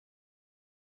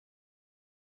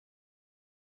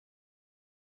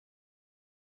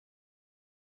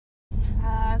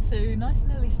So nice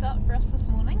and early start for us this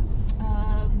morning.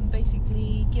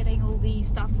 Basically getting all the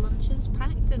staff lunches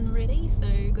packed and ready, so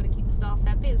got to keep the staff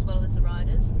happy as well as the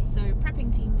riders. So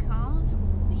prepping team cars,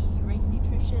 all the race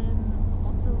nutrition,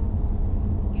 bottles,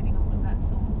 getting all of that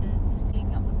sorted,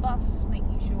 cleaning up the bus,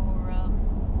 making sure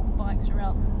all the bikes are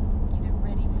up and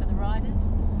ready for the riders.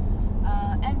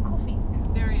 And coffee,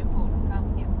 very important, can't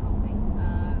forget the coffee.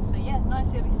 So yeah,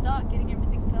 nice early start, getting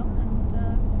everything done,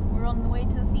 and we're on the way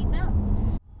to the feed now.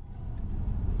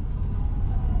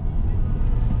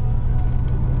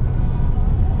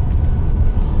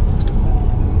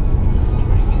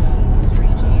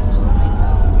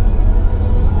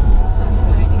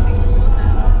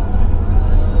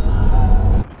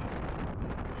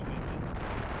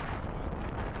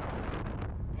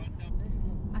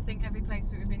 I think every place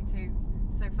that we've been to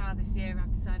so far this year,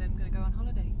 I've decided I'm going to go on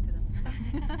holiday to them.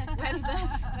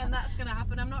 when that's going to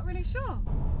happen, I'm not really sure.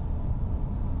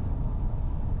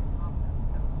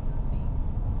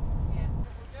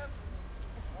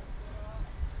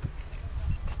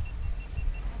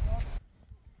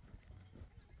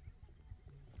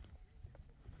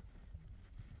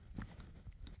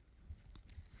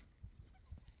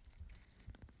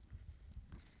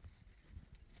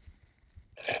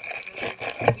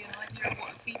 Give you an idea of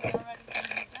what feed we are riders in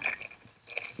these days.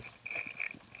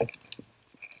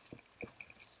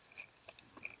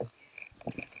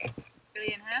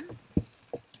 Billy and ham,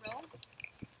 roll,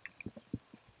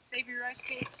 savoury rice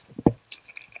cake, and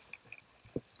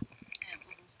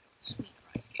we've also got sweet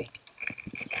rice cake.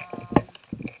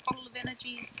 Bottle of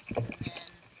energy, and then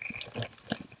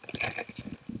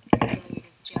a load of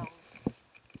gels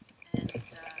and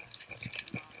banana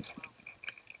as well.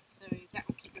 So that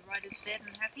will keep the riders fed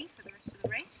and happy for the rest of the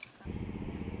race.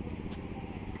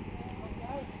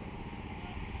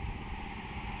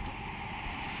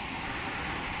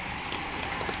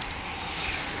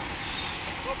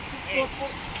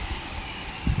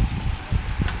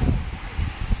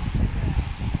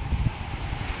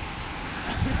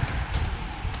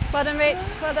 Well done, Rich.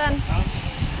 Well done.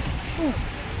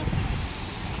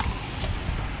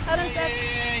 Well done, Steph.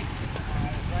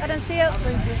 Well done, Steele.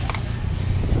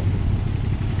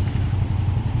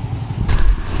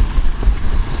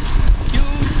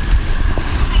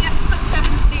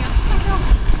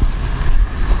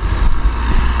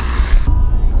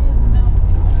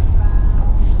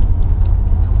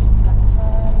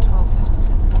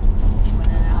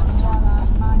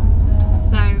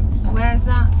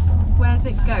 Where's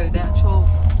it go, the actual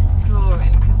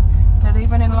drawing? Because are they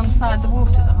running alongside the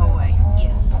water the whole way?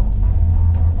 Yeah.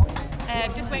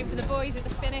 Just waiting for the boys at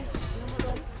the finish.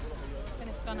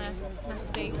 Finished on a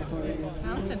nasty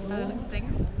mountain by the looks of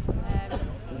things.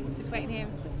 Just waiting here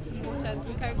for some water and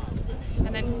some cokes,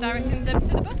 and then just directing them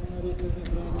to the bus.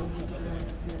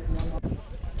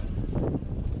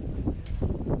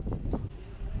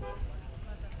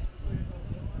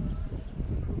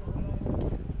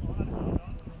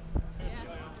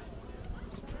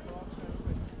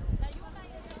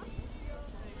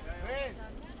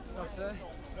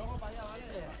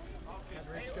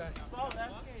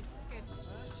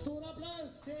 Stor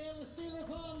applaus till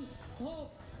Stillefan Hoff,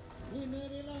 vinner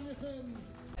i Langesund.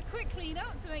 A quick clean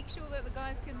up to make sure that the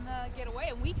guys can get away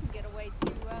and we can get away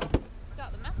to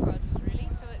start the massages really.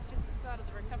 So it's just the start of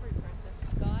the recovery process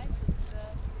for the guys. And,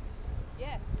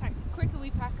 yeah, quicker we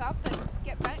pack up and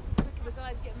get back, quicker the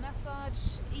guys get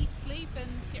massage, eat, sleep and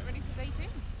get ready for day 2.